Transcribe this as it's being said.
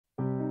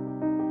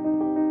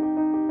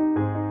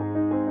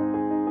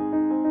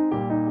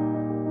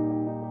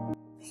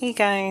Hey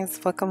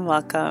guys, welcome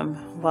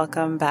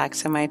back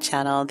to my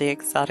channel, the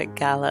Exotic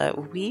Gala.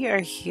 We are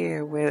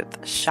here with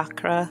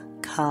Cakra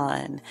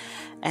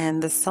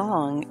and the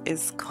song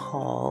is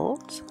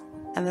called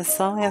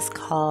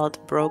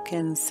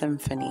Broken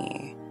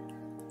Symphony.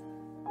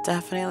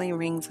 Definitely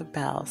rings a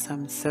bell, so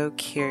I'm so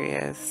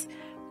curious.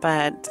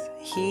 But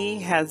he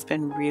has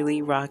been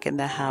really rocking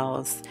the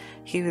house.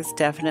 He was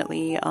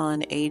definitely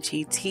on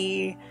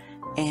AGT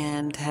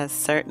and has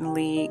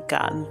certainly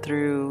gotten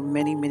through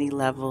many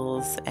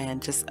levels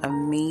and just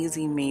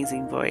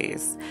amazing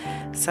voice.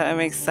 So I'm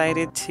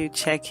excited to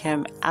check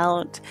him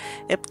out.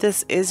 If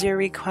this is your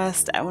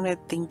request, I want to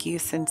thank you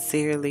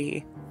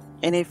sincerely.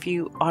 And if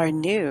you are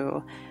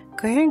new,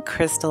 go ahead and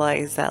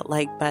crystallize that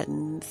like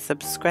button,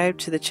 subscribe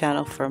to the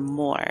channel for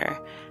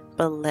more,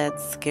 but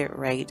let's get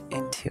right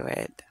into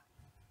it.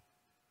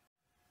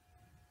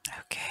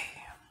 Okay.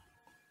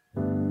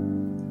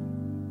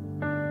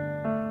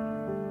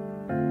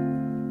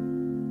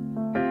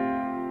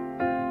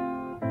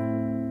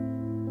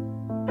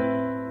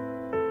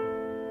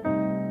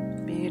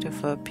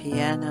 Beautiful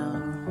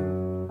piano.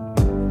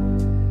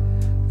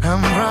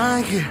 I'm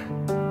right here,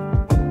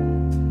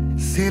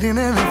 sitting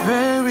in the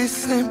very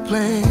same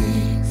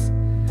place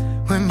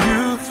when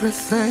you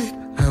first said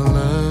I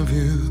love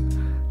you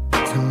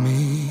to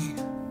me.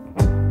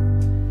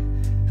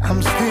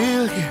 I'm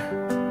still here,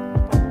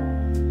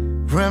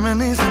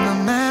 reminiscing the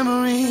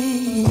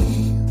memories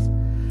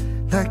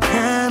that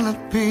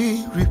cannot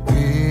be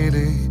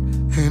repeated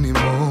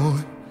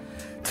anymore.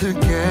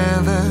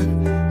 Together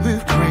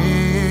we've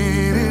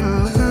created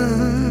love.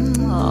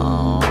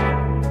 Aww.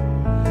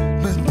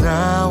 But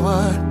now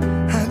what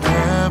had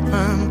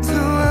happened to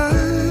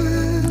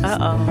us?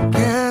 Uh-oh.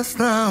 Guess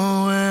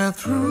now we're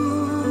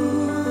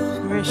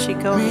through. Where is she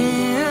going?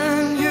 Me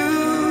and you.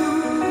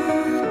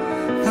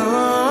 Though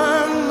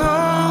I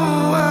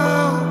know I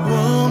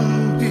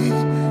won't be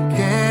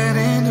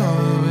getting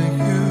over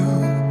you.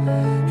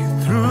 You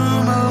threw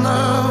my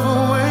love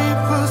away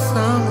for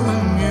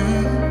someone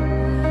new.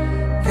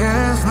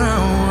 Guess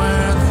now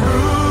we're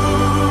through.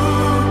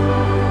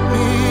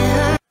 Me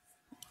and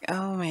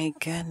Oh my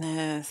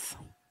goodness.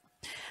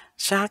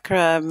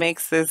 Cakra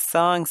makes this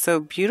song so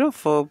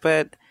beautiful,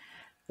 but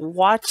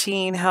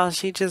watching how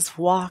she just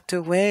walked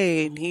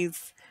away and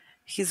he's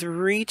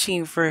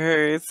reaching for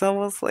her. It's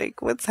almost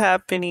like, what's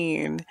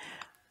happening?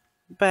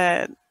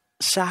 But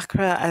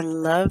Cakra, I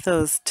love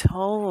those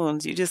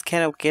tones. You just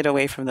can't get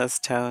away from those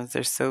tones.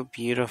 They're so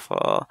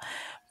beautiful.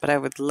 But I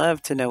would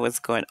love to know what's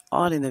going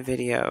on in the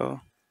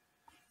video.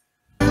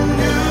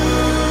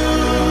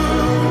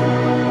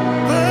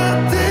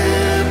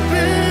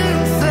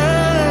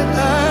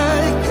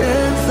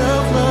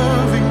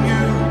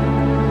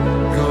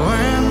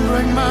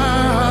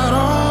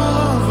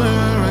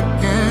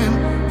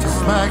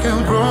 like a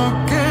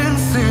broken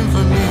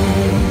symphony.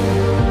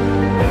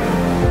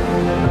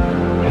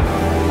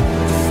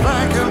 Just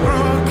like a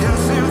broken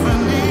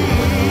symphony.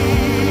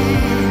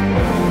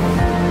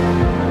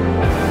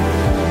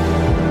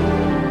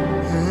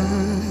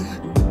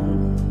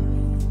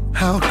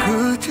 How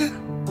could you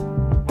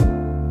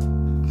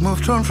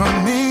move on from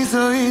me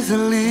so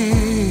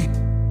easily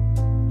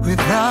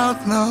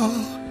without no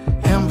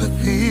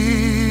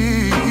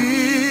empathy?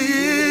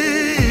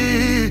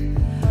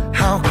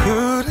 How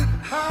could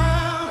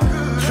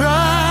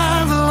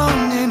drive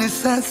alone in a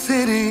sad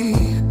city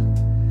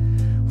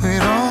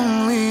with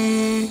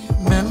only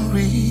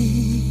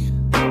memory?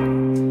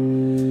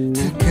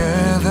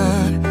 Together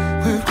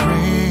we've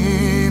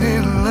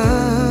created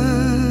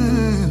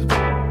love,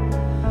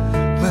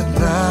 but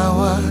now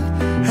what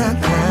had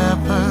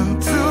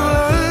happened to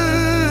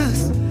us?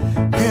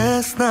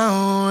 Guess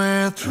now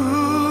we're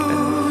through.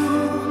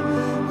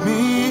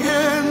 Me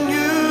and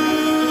you,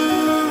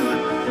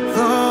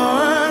 though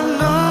I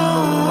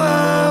know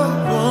I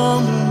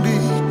won't be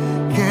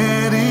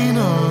getting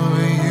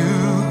over you.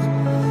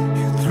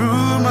 You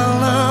threw my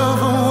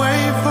love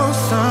away for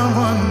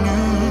someone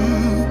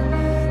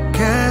new.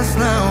 Guess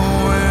now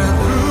we're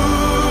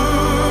through.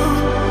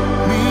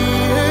 Me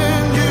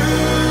and you,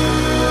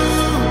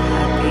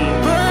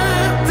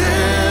 but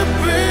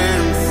deep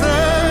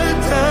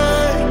inside I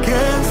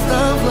can't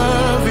stop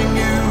loving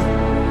you.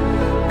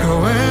 Go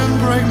and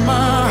break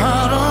my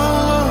heart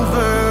all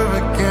over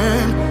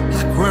again,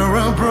 like we're a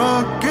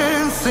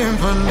broken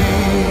symphony.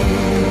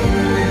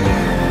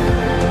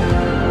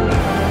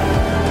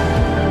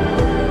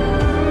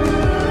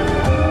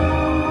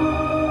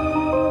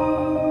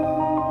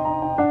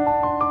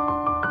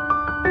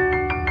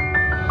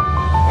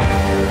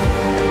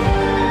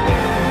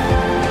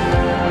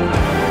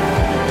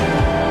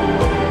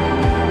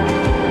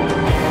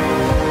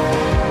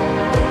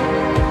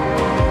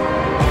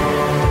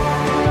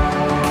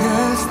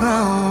 Guess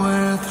now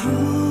we're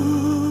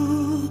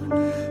through.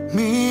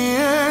 Me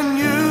and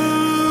you,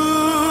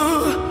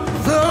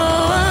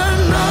 though I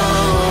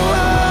know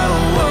I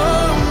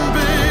won't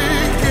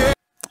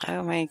be.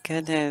 Oh my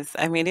goodness.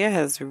 I mean, it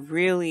has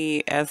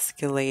really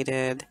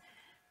escalated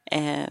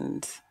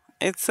and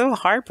it's so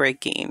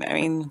heartbreaking. I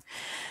mean,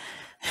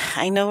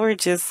 I know we're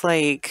just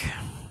like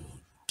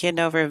getting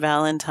over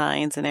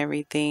Valentine's and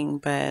everything,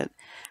 but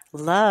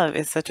love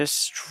is such a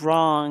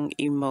strong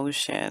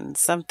emotion.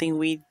 Something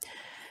we,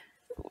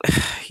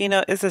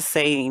 it's a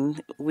saying,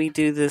 we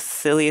do the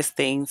silliest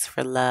things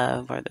for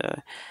love or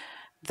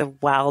the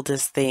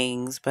wildest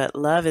things, but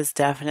love is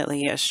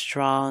definitely a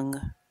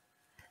strong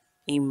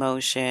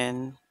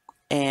emotion.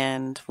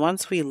 And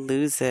once we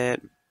lose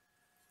it,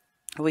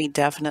 we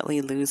definitely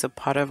lose a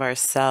part of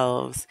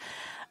ourselves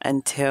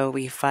until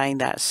we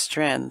find that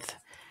strength.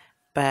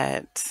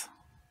 But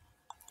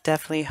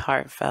definitely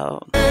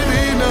heartfelt.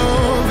 Baby,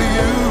 know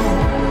you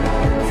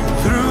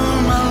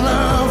threw my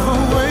love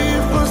away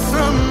for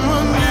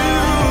someone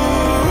new.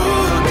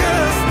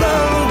 Guess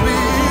that'll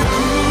be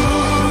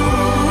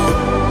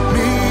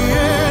me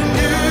and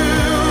you.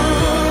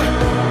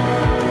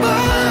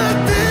 But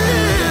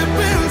deep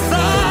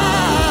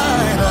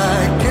inside,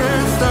 I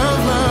can't stop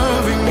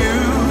loving you.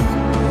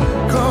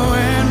 Go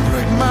and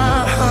break my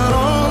heart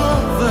all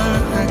over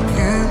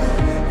again,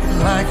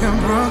 like a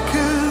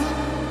broken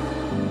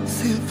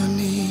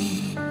symphony.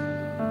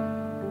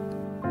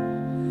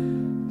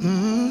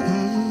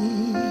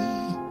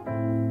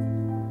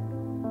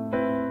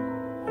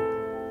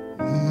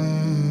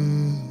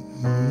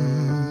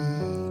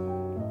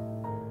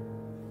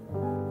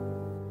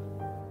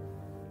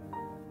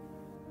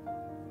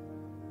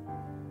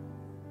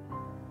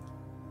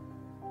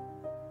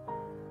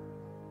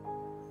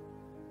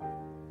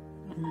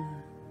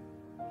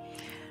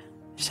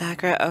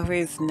 Chakra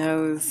always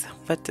knows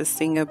what to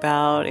sing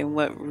about and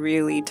what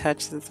really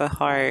touches the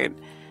heart.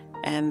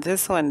 And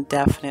this one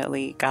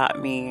definitely got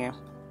me.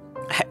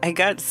 I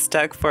got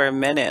stuck for a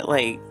minute.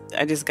 Like,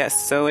 I just got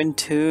so in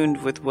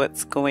tune with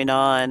what's going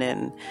on.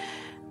 And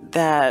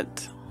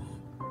that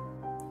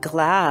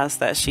glass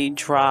that she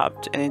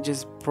dropped and it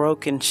just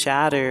broke and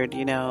shattered,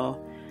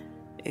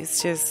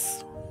 it's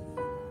just,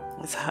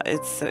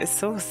 it's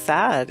so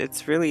sad.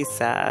 It's really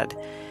sad.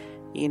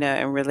 In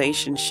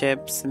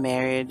relationships,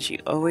 marriage, you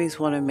always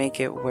want to make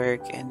it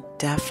work, and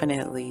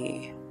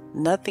definitely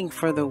nothing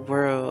for the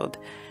world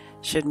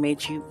should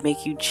make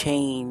you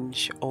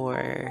change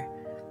or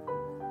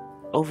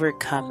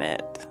overcome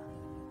it,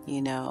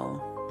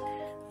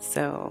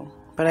 So,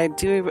 but I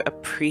do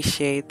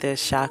appreciate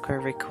this chakra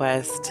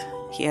request.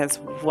 He has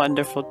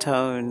wonderful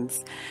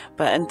tones.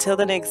 But until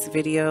the next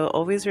video,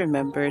 always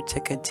remember to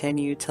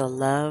continue to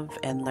love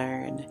and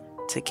learn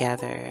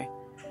together.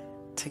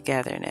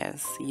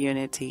 Togetherness,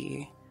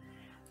 unity.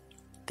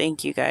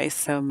 Thank you guys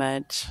so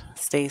much.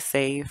 Stay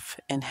safe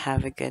and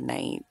have a good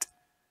night.